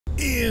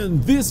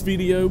In this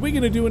video, we're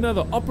going to do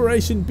another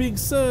Operation Big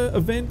Sur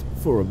event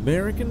for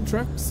American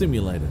Truck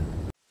Simulator.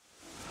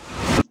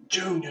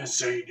 Junior,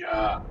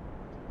 Senior.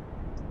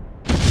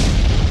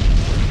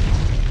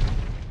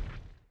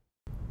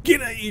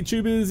 G'day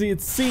YouTubers,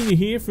 it's Senior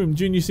here from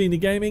Junior Senior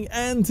Gaming,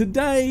 and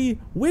today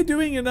we're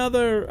doing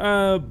another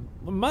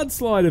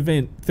mudslide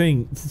event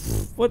thing.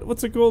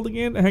 What's it called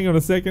again? Hang on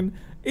a second.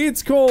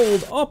 It's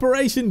called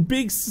Operation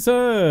Big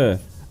Sur.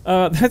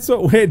 That's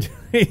what we're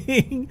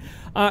doing.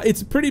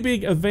 It's a pretty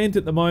big event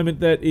at the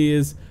moment that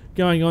is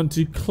going on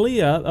to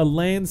clear a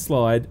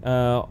landslide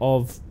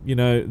of, you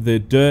know, the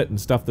dirt and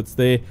stuff that's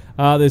there.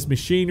 There's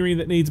machinery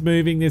that needs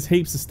moving. There's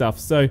heaps of stuff.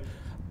 So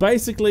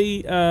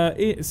basically,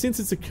 since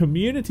it's a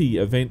community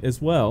event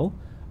as well,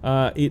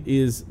 it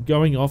is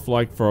going off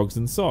like frogs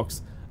and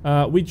socks.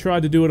 We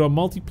tried to do it on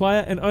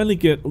multiplayer and only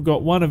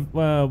got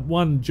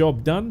one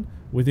job done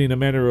within a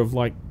matter of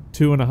like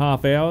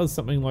 2.5 hours,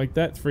 something like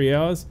that, 3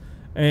 hours.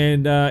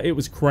 And it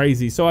was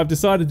crazy, so I've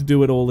decided to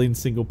do it all in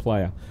single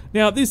player.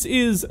 Now this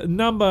is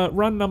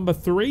run number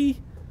 3,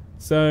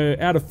 so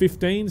out of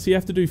 15, so you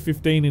have to do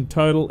 15 in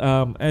total.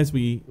 As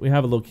we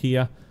have a look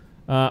here,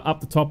 up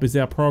the top is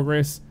our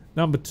progress,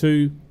 number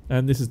 2,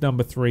 and this is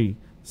number 3.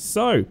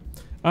 So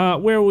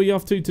where are we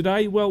off to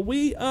today? Well,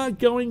 we are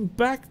going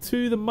back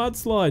to the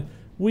mudslide.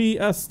 We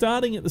are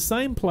starting at the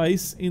same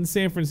place in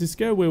San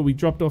Francisco where we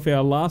dropped off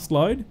our last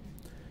load,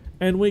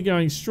 and we're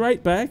going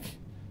straight back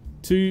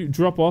to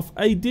drop off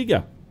a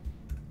digger.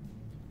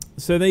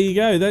 So there you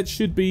go. That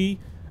should be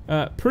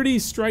pretty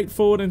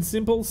straightforward and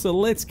simple. So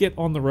let's get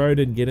on the road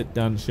and get it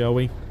done, shall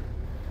we?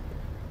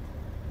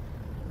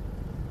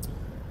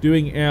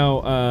 Doing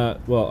our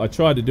well, I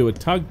tried to do a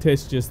tug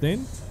test just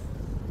then.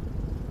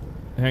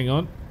 Hang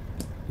on,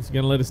 is it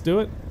going to let us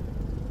do it?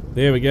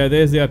 There we go.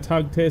 There's our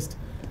tug test.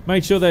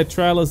 Make sure that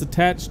trailer's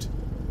attached,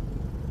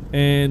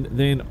 and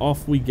then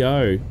off we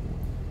go.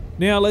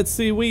 Now let's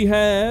see,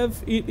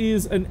 it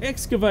is an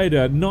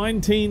excavator,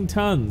 19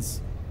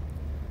 tons.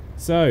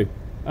 So,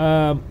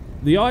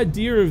 the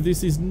idea of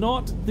this is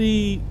not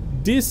the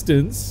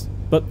distance,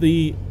 but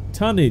the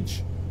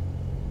tonnage.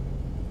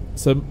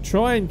 So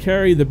try and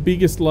carry the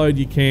biggest load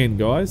you can,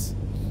 guys.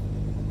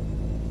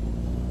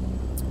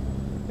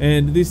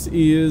 And this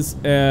is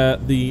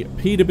the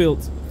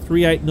Peterbilt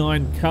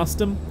 389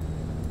 Custom.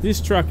 This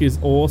truck is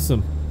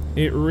awesome.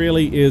 It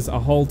really is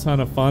a whole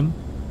ton of fun.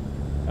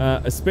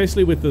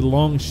 Especially with the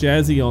long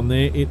chassis on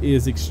there, it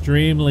is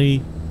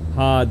extremely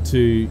hard to,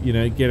 you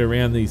know, get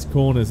around these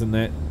corners, and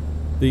that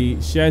the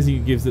chassis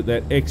gives it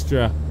that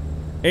extra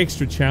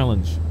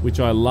challenge, which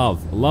I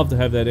love. I love to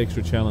have that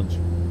extra challenge.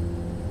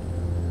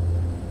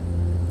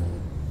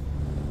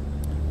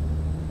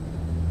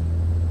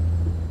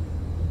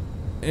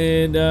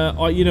 And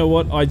you know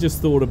what? I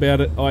just thought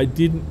about it. I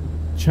didn't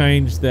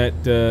change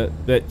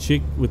that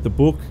chick with the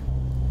book.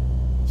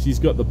 She's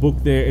got the book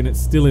there and it's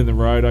still in the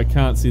road. I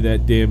can't see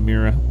that damn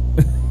mirror.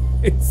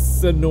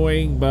 It's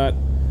annoying, but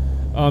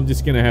I'm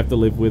just going to have to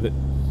live with it.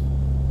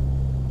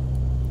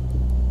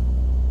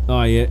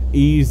 Oh yeah,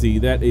 easy.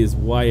 That is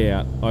way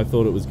out. I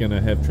thought it was going to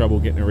have trouble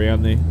getting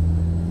around there.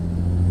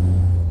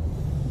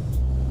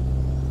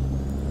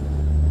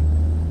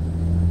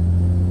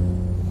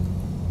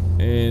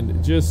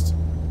 And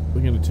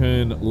we're going to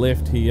turn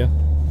left here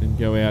and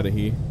go out of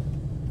here.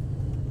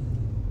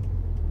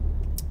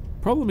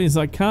 Problem is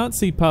I can't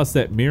see past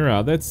that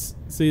mirror. That's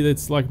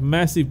like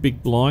massive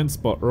big blind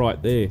spot right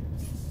there.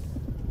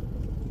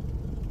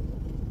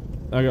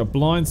 I got a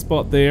blind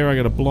spot there, I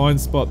got a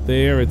blind spot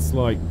there. It's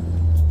like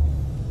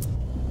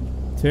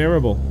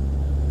terrible.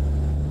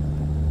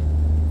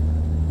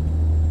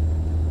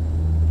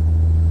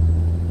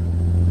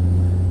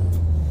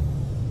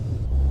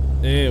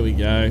 There we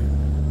go.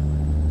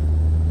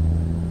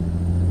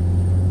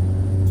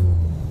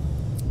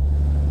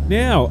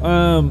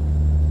 Now,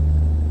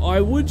 I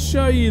would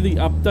show you the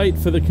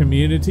update for the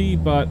community,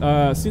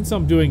 but since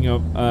I'm doing a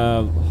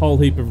whole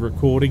heap of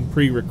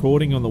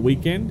pre-recording on the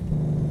weekend,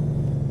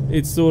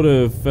 it's sort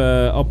of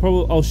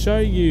I'll show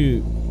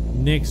you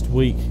next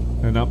week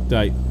an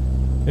update.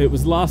 It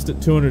was last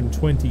at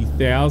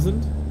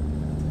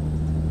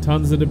 220,000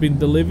 tons that have been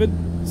delivered,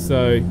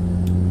 so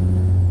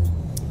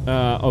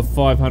of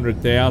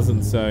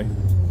 500,000.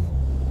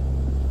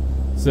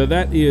 So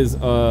that is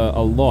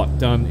a lot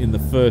done in the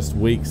first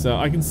week. So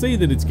I can see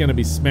that it's going to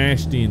be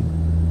smashed in.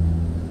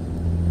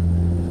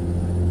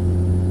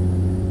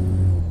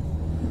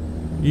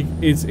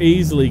 It's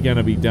easily going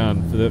to be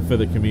done for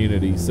the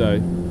community. So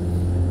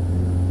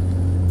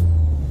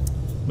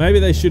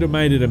maybe they should have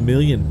made it 1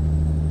 million.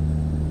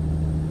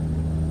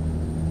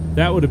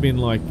 That would have been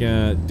like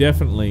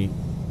definitely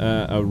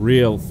a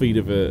real feat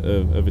of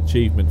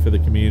achievement for the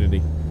community.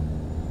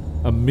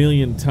 1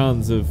 million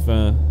tons of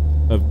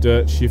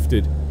dirt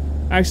shifted.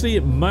 Actually,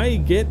 it may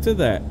get to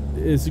that.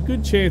 There's a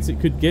good chance it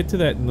could get to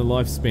that in the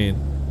lifespan.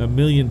 1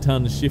 million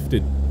tons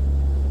shifted.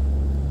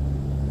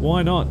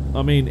 Why not?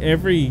 I mean,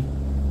 every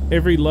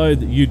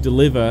load that you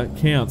deliver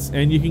counts,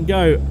 and you can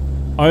go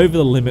over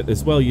the limit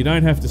as well. You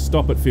don't have to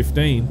stop at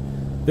 15.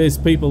 there's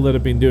people that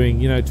have been doing,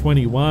 you know,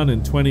 21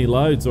 and 20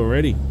 loads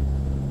already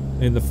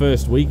in the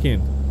first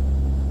weekend.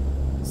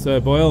 So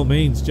by all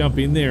means, jump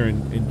in there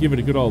and give it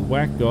a good old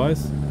whack,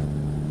 guys.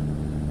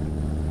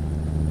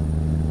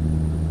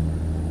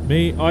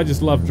 Me, I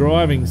just love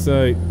driving,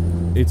 so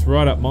it's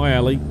right up my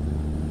alley.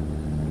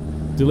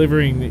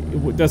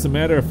 Delivering, it doesn't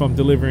matter if I'm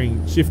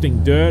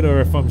shifting dirt or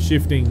if I'm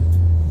shifting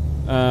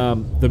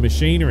the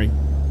machinery.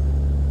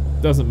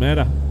 Doesn't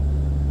matter.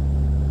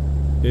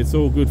 It's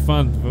all good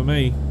fun for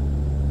me.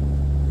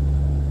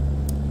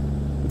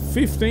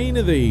 15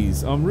 of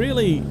these. I'm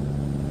really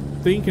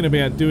thinking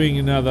about doing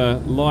another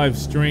live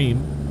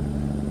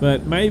stream,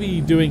 but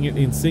maybe doing it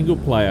in single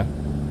player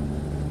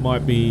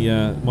might be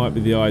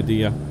the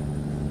idea.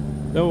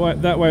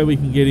 That way we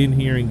can get in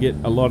here and get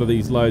a lot of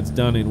these loads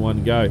done in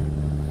one go.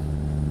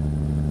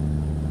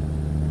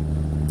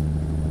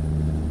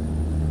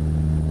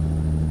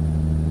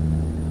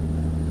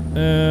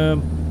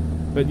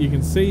 But you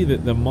can see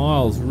that the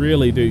miles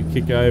really do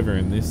kick over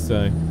in this,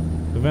 so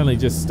we've only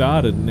just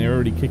started and they're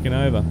already kicking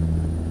over.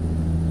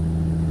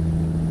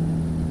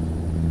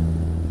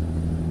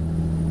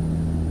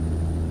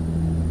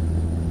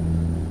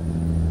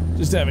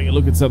 Just having a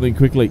look at something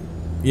quickly.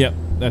 Yep,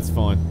 that's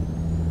fine.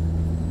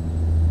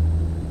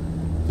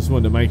 Just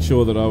wanted to make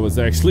sure that I was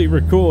actually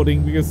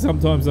recording, because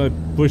sometimes I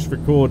push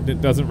record and it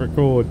doesn't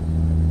record.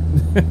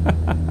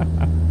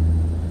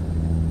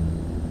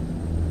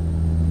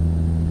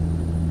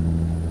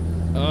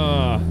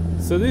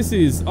 So this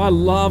is, I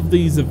love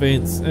these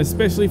events,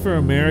 especially for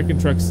American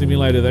Truck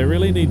Simulator. They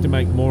really need to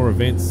make more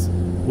events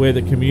where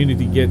the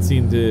community gets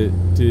in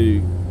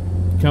to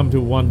come to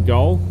one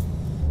goal.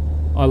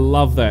 I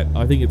love that.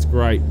 I think it's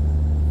great.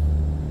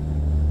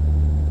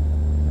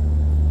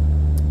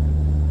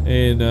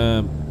 And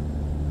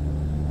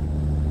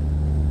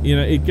you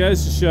know, it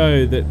goes to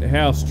show that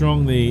how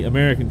strong the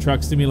American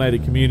Truck Simulator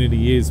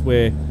community is,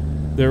 where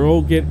they're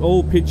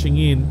all pitching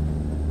in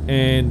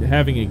and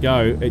having a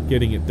go at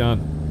getting it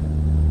done.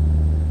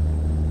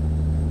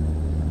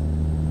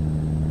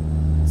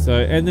 So,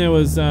 and there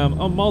was on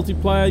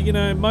multiplayer, you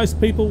know,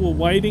 most people were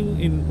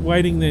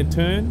waiting their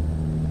turn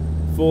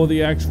for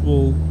the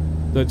actual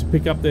to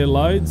pick up their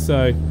load.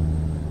 So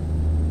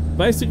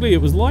basically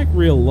it was like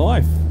real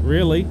life,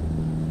 really.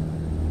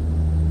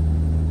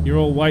 You're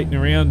all waiting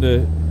around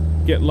to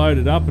get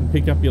loaded up and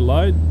pick up your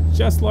load,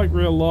 just like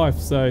real life.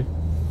 So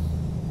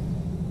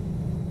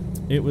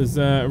it was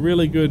a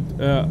really good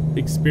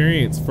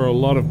experience for a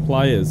lot of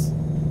players.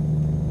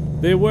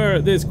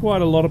 There's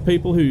quite a lot of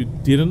people who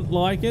didn't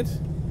like it,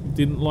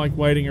 didn't like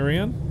waiting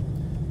around,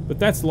 but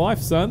that's life,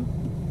 son.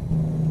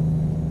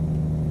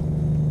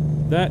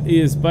 That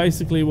is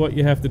basically what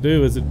you have to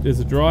do as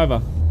a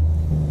driver.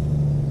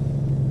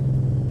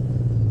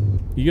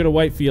 You got to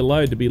wait for your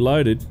load to be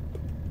loaded.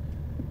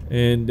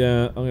 And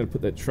I'm going to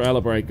put that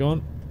trailer brake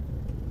on.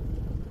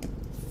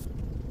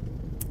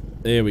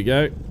 There we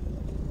go.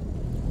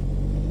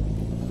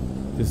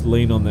 Just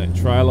lean on that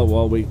trailer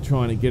while we're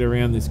trying to get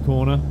around this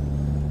corner.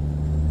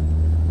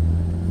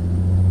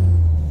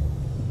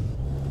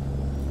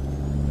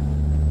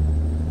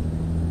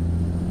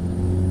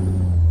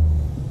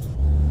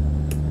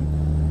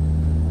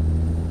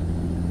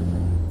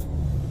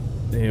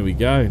 There we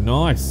go.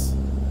 Nice.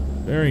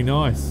 Very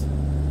nice.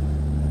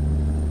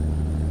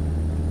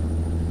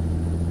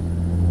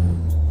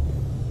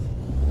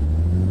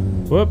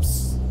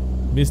 Whoops.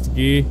 Missed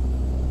gear.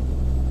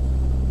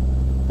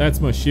 That's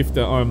my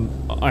shifter.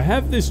 I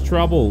have this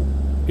trouble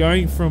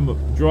going from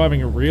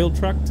driving a real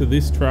truck to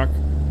this truck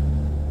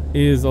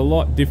is a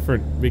lot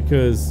different,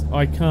 because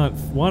I can't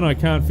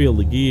feel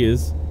the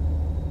gears,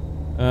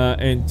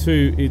 and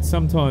two, it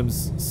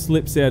sometimes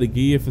slips out of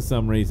gear for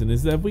some reason.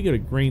 Have we got a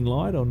green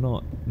light or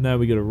not? No,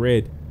 we got a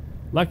red.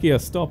 Lucky I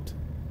stopped.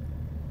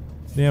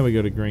 Now we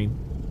got a green.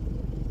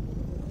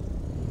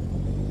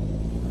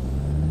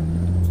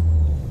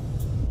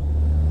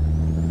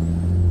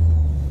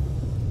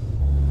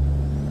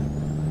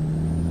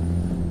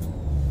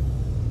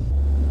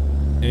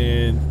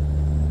 And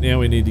now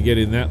we need to get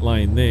in that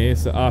lane there,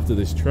 so after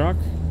this truck.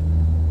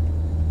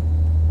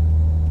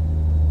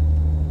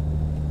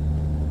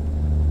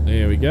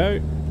 There we go.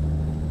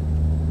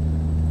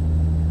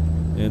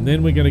 And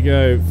then we're going to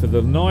go for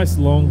the nice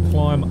long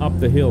climb up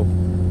the hill.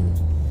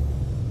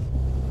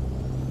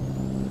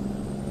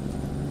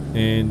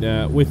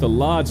 And with a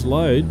large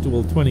load,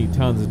 well, 20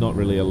 tons is not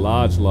really a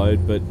large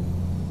load, but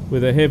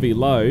with a heavy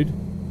load,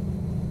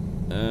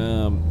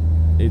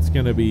 it's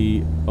going to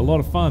be a lot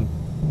of fun.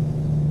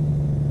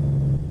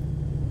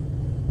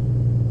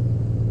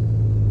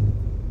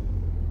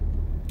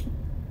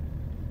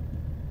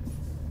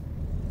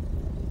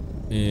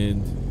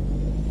 And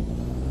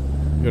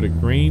got a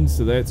green,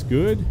 so that's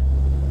good.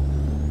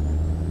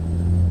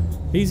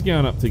 He's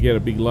going up to get a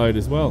big load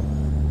as well.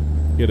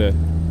 Get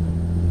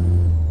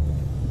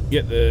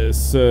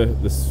this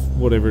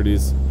whatever it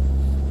is.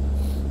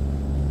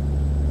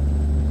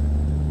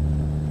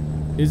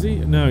 Is he?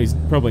 No, he's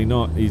probably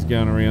not. He's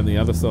going around the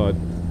other side.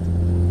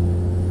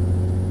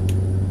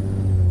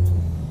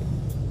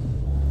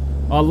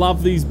 I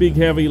love these big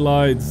heavy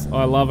loads.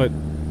 I love it.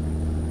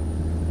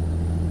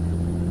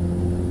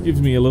 Gives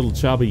me a little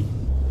chubby.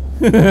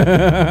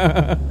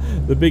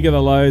 The bigger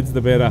the loads,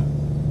 the better.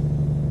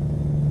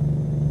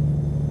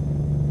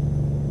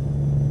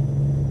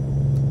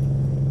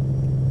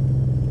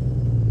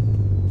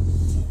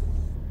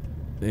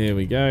 There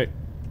we go.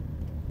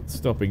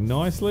 Stopping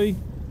nicely.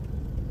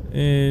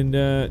 And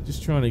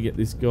just trying to get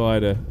this guy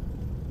to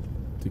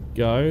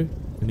go.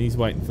 And he's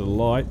waiting for the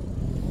light.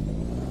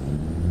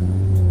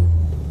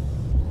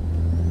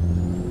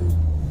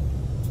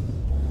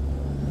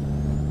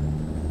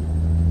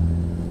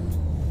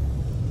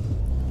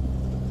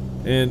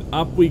 And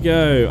up we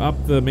go,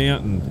 up the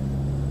mountain.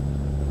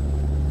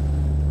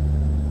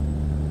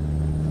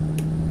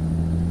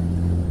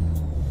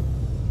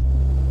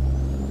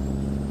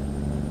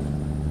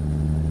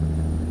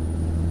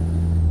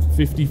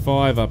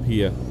 .55 up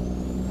here.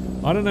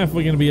 I don't know if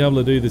we're going to be able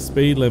to do the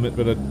speed limit,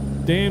 but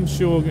I'm damn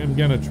sure I'm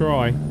going to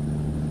try.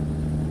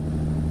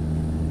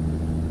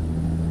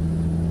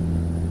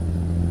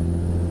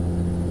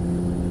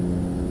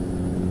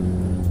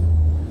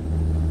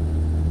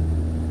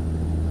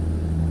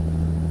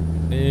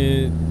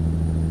 And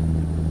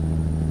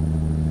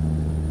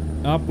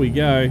up we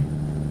go,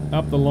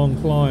 up the long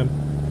climb.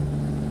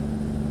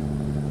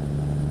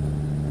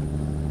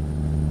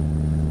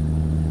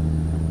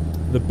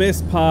 The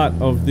best part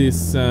of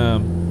this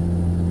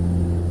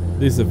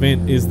this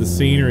event is the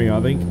scenery,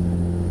 I think.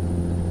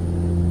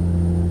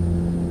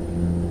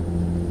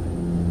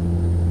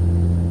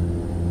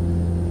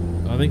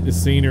 I think the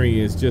scenery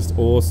is just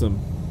awesome.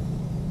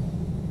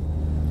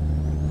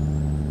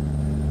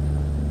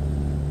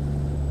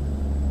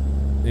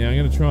 Now I'm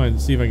going to try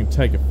and see if I can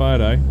take a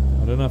photo.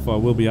 I don't know if I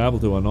will be able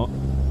to or not.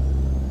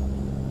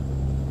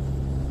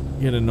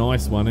 Get a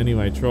nice one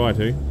anyway, try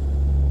to.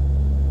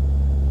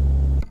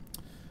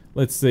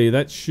 Let's see,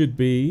 that should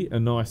be a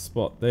nice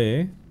spot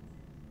there.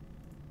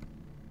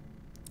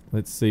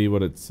 Let's see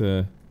what it's...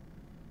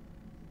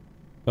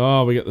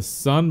 Oh, we got the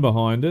sun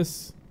behind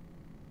us.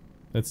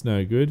 That's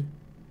no good.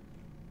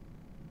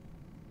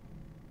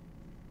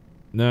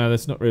 No,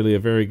 that's not really a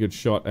very good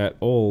shot at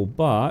all,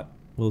 but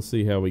we'll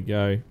see how we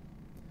go.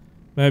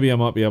 Maybe I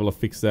might be able to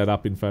fix that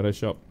up in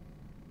Photoshop.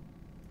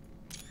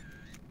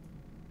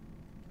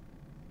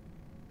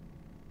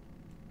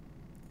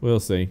 We'll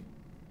see.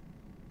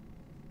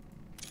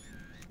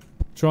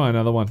 Try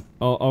another one.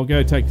 I'll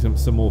go take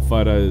some more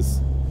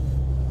photos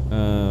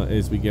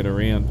as we get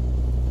around.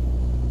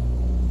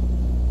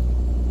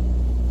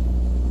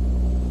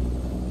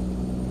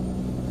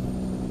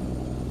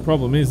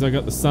 Problem is I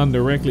got the sun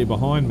directly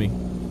behind me.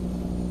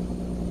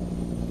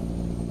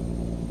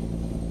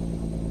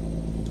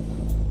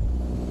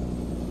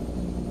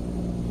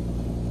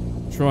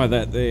 Try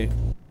that there.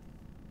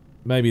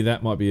 Maybe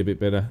that might be a bit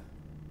better.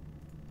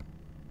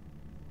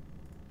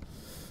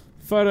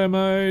 Photo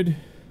mode.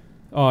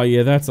 Oh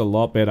yeah, that's a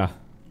lot better.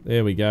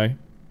 There we go.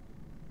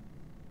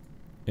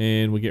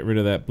 And we get rid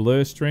of that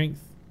blur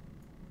strength.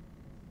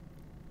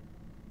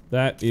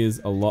 That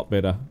is a lot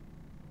better.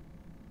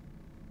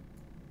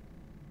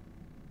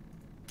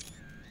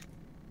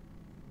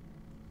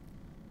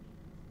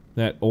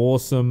 That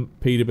awesome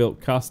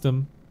Peterbilt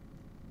custom.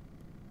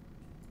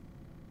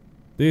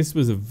 This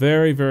was a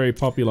very, very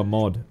popular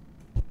mod.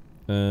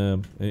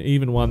 It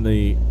even won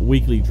the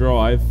weekly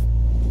drive.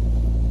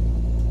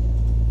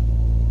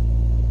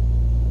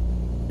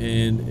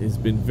 And has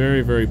been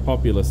very, very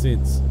popular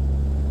since.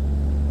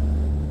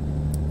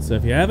 So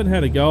if you haven't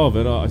had a go of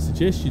it, I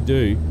suggest you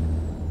do.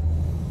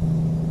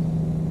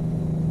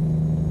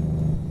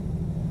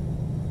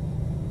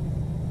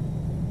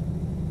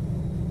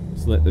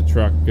 Just let the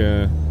truck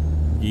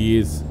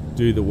gears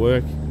do the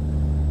work.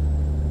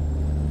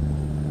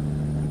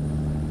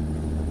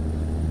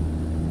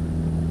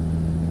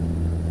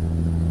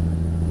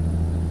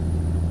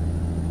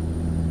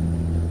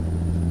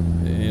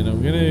 And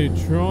I'm going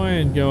to try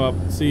and go up,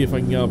 see if I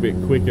can go a bit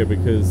quicker,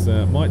 because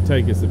it might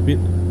take us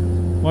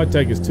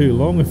too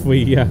long if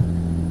we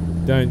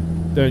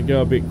don't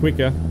go a bit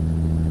quicker.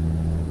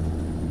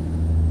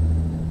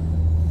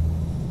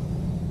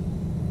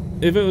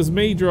 If it was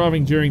me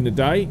driving during the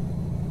day,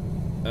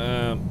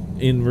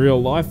 in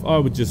real life, I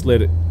would just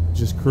let it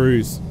just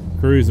cruise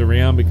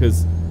around,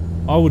 because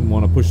I wouldn't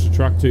want to push the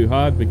truck too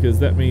hard, because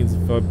that means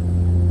if I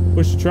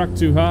push the truck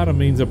too hard, it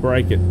means I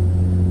break it.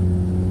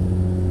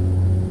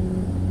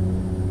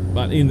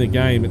 But in the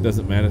game, it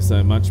doesn't matter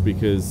so much,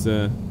 because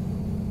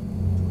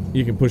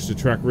you can push the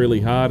truck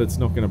really hard, it's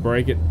not going to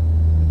break it.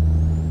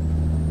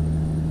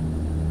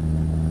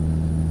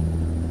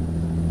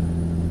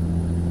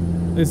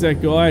 There's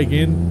that guy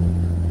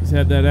again. He's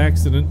had that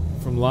accident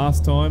from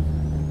last time.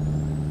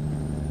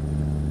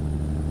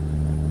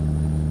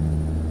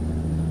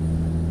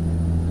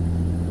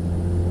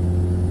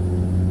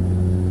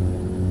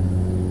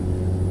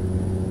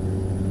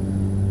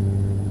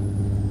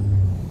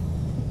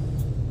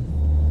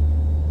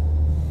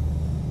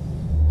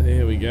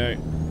 There we go.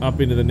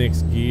 Up into the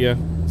next gear.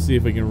 See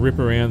if we can rip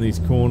around these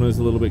corners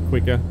a little bit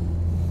quicker.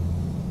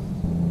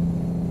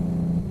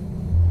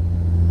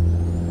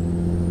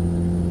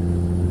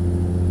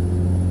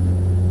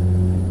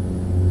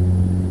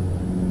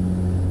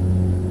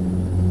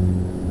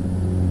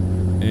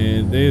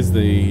 there's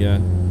the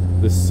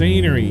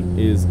scenery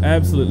is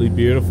absolutely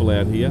beautiful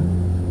out here.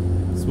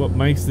 It's what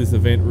makes this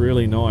event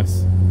really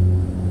nice.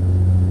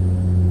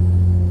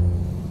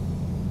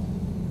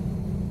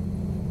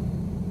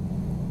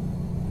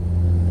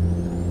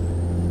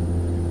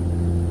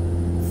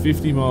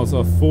 $50 miles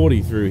off,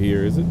 40 through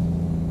here, is it?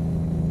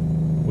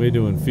 We're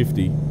doing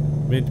 50.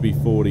 Meant to be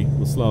 40.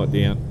 We'll slow it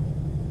down.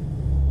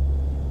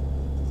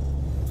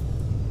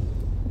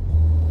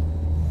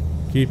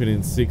 Keep it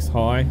in 6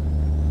 high.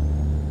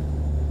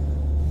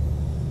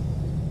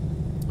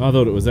 I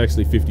thought it was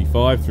actually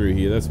 55 through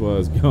here. That's why I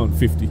was going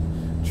 50.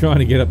 Trying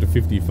to get up to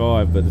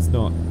 55, but it's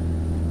not.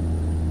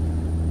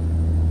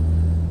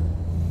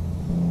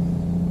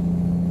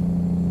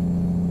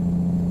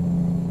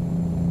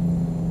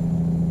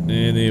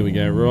 And there we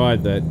go.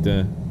 Ride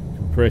that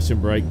compression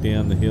brake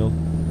down the hill.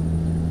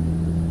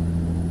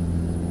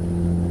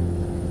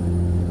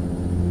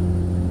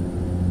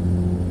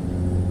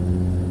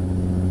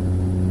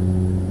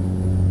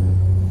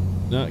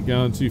 Not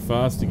going too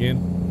fast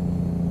again.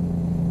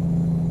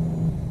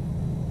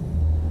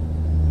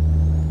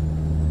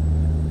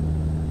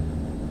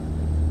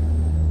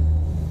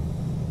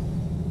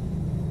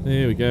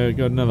 There we go,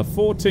 got another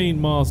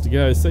 14 miles to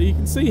go. So you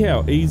can see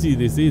how easy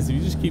this is. If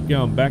you just keep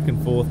going back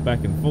and forth,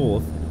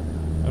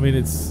 I mean,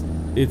 it's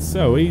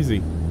so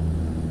easy.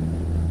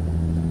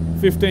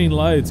 15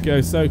 loads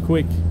go so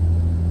quick.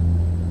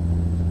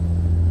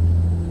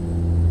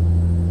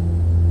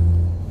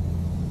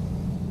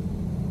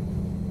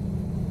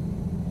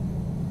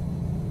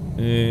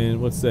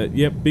 And what's that?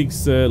 Yep, Big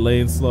Sur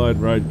landslide,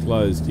 road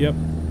closed. Yep.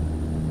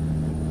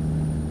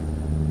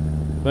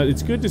 But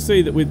it's good to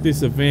see that with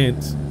this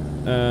event,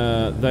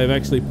 they've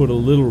actually put a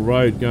little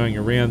road going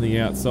around the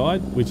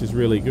outside, which is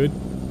really good.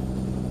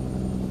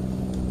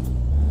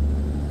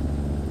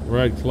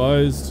 Road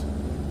closed.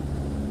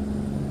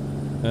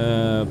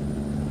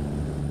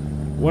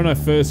 When I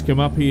first come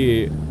up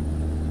here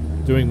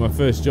doing my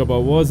first job, I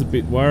was a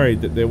bit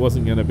worried that there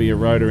wasn't going to be a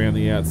road around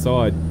the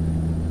outside,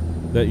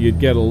 that you'd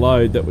get a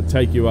load that would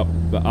take you up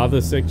the other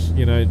section,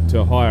 you know,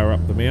 to higher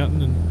up the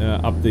mountain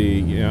and up the,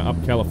 you know,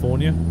 up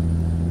California,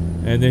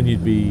 and then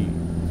you'd be,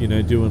 you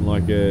know, doing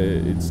like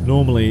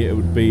normally it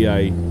would be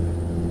a, you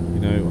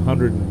know,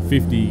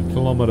 150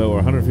 kilometer or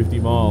 150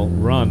 mile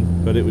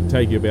run, but it would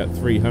take you about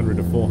 300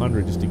 to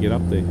 400 just to get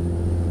up there.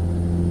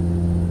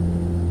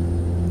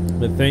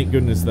 But thank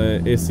goodness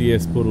the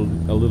SES put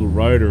a little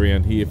road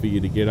around here for you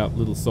to get up,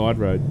 little side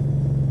road.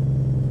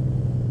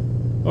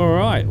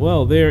 Alright,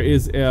 well, there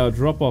is our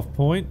drop-off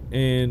point,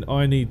 and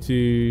I need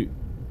to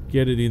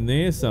get it in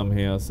there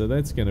somehow, so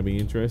that's going to be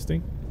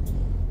interesting.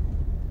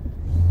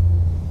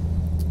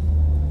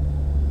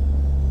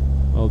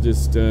 I'll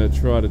just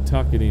try to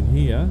tuck it in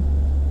here.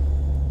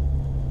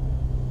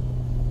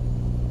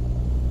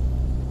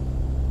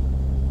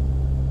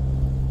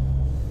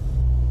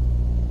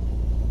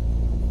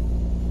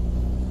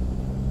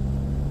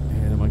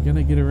 And am I going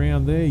to get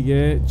around there?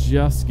 Yeah, it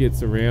just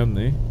gets around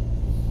there.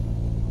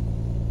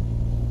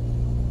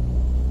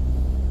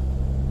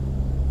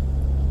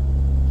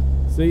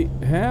 See,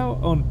 how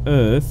on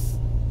earth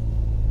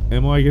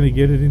am I going to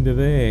get it into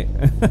there?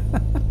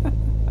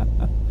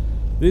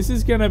 This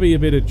is going to be a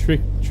bit of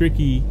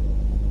tricky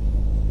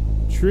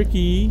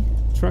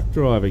truck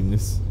driving,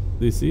 this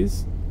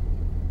is.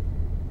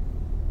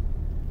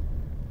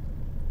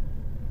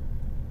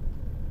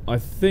 I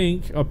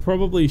think I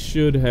probably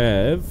should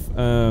have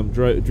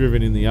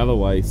driven in the other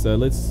way, so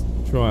let's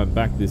try and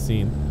back this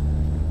in.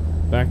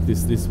 Back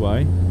this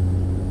way.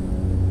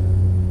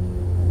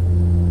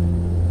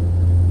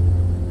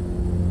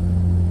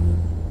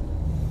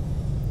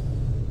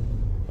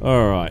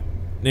 Alright,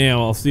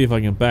 now I'll see if I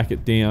can back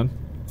it down.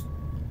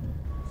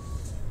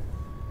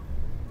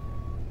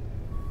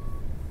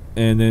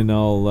 And then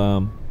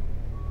I'll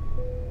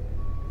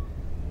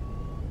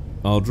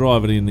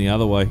drive it in the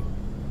other way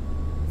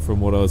from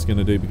what I was going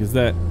to do, because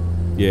that,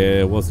 yeah,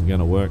 it wasn't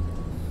going to work.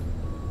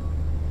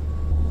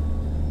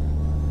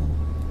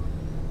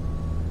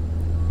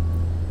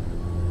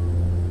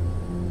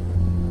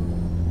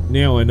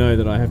 Now I know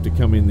that I have to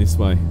come in this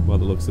way by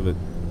the looks of it.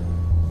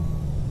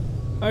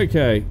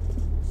 Okay.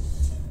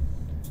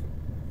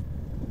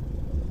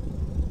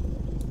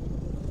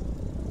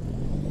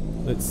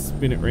 Let's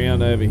spin it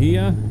round over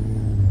here.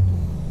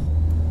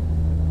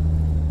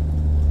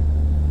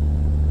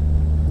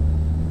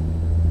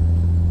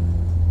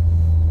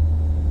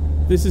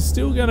 This is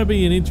still going to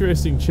be an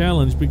interesting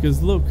challenge,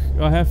 because look,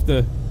 I have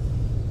to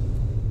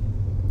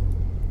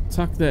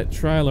tuck that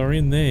trailer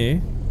in there.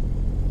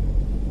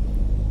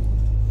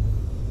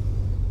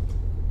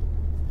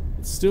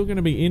 It's still going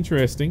to be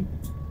interesting.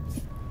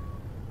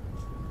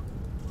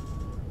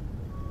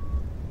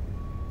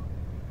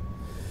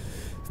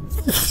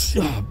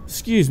 Oh,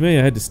 excuse me,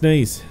 I had to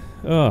sneeze.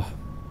 Oh.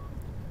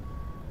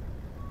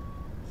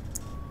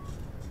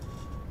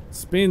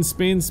 Spin,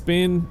 spin,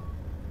 spin.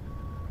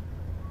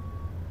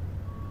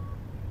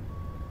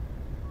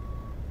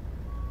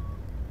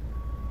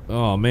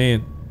 Oh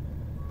man.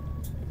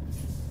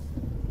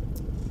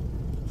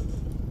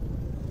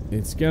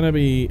 It's gonna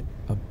be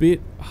a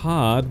bit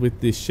hard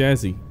with this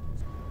chassis.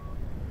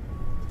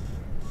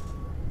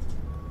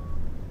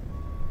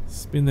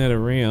 Spin that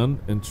around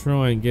and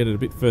try and get it a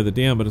bit further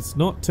down, but it's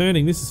not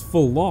turning. This is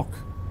full lock.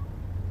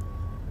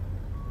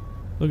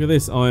 Look at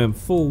this, I am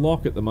full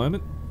lock at the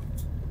moment.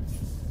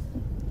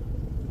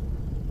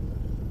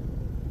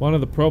 One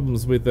of the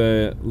problems with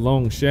a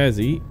long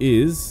chassis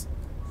is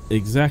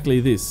exactly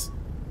this.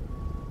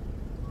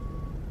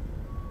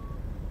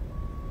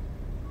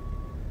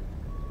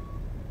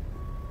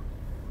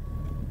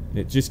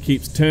 It just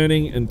keeps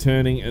turning and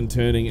turning and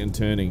turning and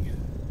turning.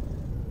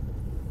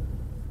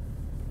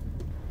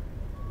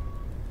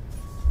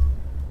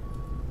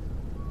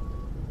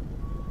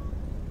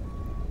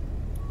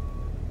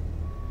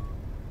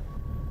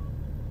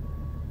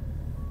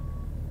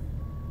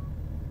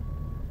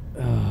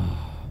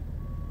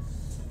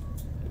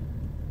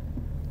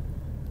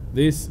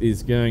 This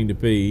is going to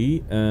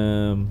be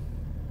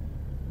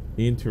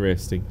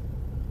interesting.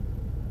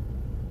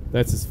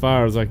 That's as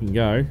far as I can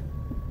go.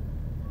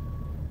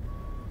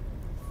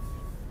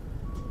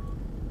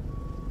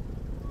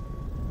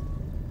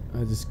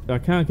 I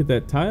can't get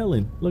that tail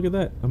in. Look at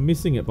that. I'm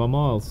missing it by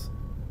miles.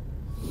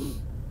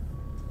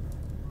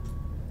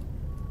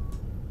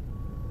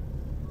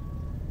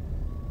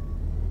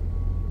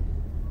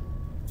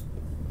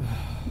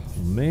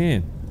 Oh,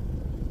 man.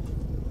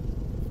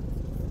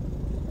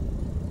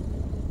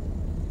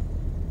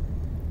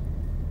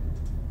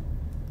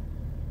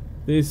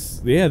 This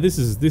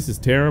is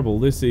terrible.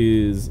 This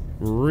is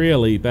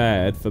really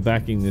bad for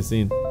backing this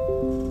in.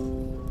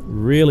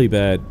 Really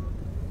bad.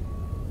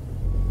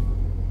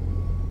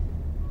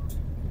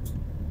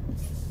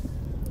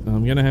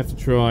 I'm gonna have to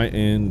try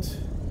and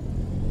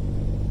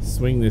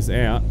swing this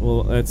out.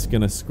 Well, that's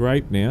gonna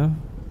scrape now.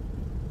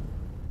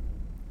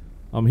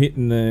 I'm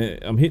hitting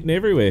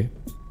everywhere.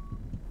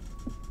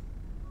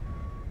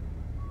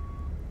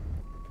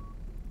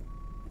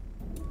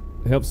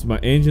 It helps my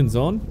engine's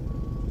on.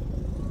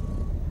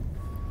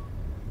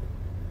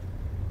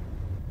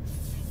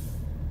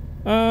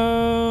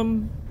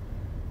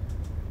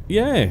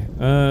 Yeah,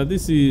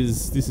 this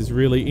is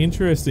really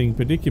interesting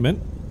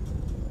predicament.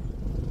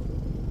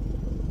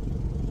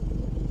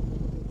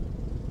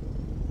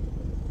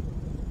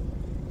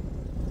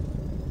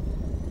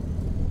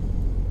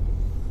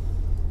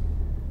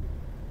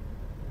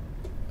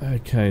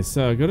 Okay,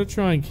 so I've got to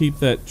try and keep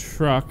that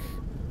truck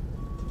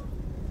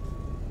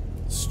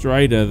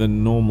straighter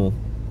than normal.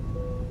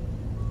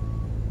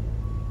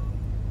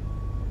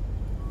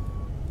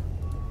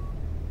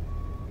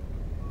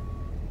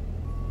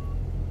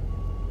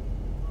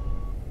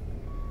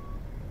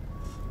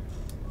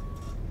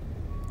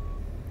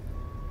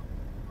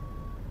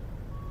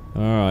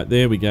 Alright,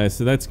 there we go.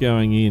 So that's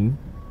going in.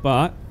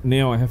 But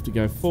now I have to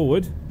go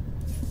forward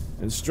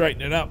and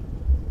straighten it up.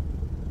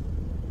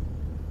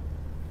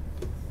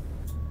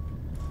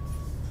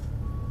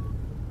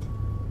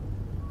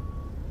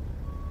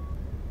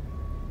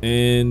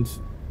 And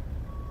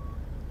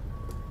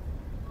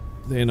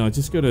then I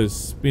just got to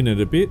spin it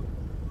a bit.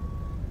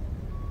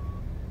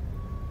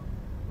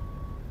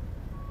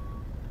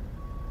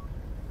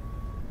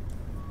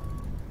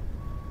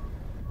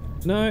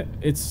 No,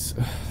 it's...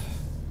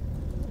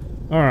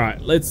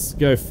 Alright, let's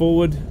go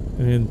forward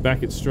and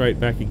back it straight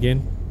back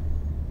again.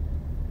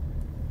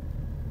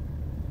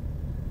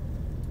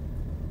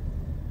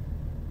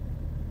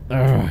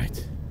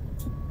 Alright.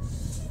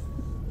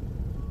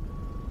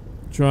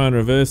 Try and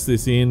reverse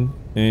this in,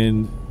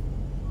 and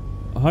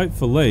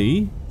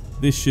hopefully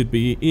this should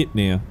be it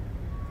now.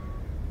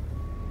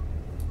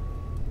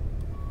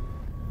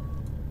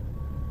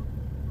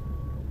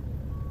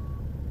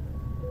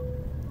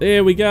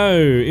 There we go.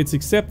 It's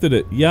accepted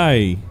it.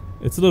 Yay.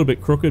 It's a little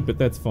bit crooked, but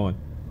that's fine.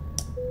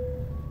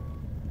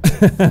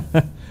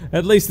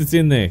 At least it's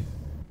in there.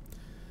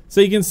 So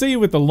you can see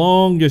with the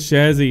longer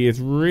chassis, it's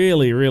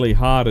really, really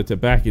harder to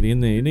back it in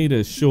there. You need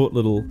a short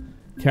little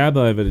cab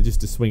over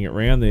to swing it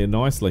around there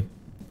nicely.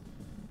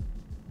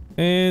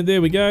 And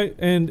there we go.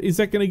 And is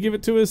that going to give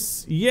it to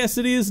us? Yes,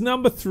 it is.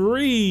 Number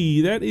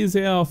 3. That is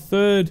our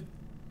third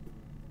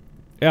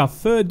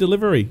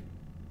delivery,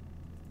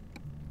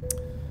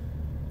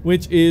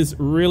 which is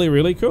really,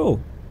 really cool.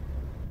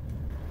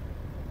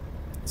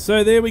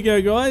 So there we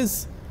go,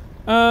 guys.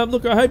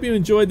 Look, I hope you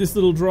enjoyed this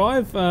little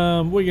drive.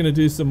 We're going to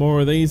do some more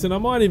of these, and I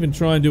might even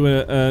try and do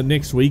a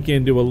next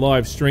weekend, do a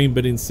live stream,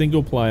 but in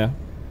single player.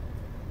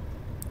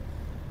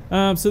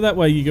 So that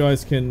way you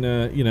guys can,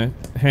 you know,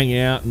 hang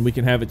out and we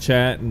can have a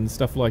chat and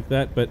stuff like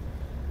that. But,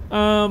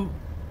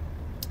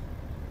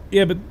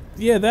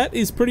 yeah, that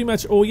is pretty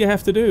much all you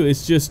have to do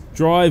is just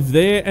drive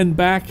there and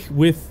back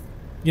with,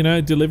 you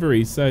know,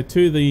 deliveries. So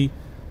to the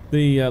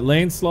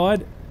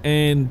landslide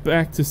and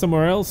back to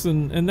somewhere else,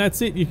 and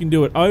that's it. You can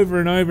do it over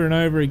and over and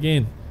over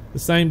again. The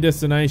same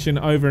destination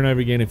over and over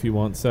again if you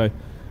want. So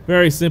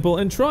very simple.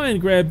 And try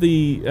and grab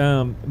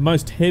the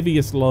most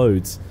heaviest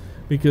loads,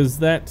 because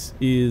that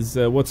is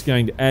what's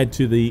going to add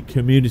to the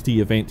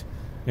community event,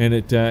 and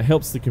it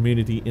helps the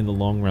community in the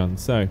long run.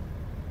 So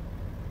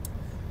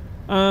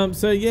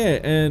yeah,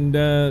 and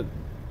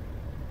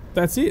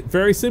That's it.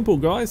 Very simple,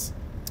 guys.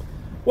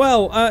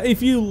 Well,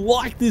 if you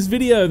like this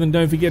video, then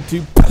don't forget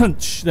to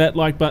punch that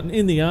like button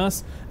in the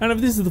ass. And if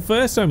this is the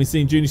first time you've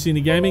seen Junior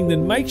Senior Gaming,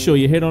 then make sure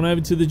you head on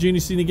over to the Junior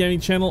Senior Gaming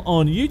channel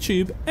on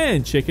YouTube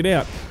and check it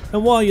out.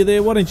 And while you're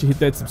there, why don't you hit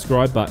that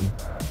subscribe button?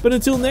 But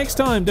until next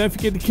time, don't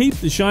forget to keep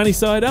the shiny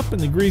side up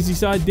and the greasy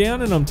side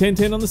down, and I'm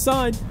 1010 on the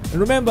side. And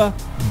remember,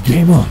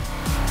 game on!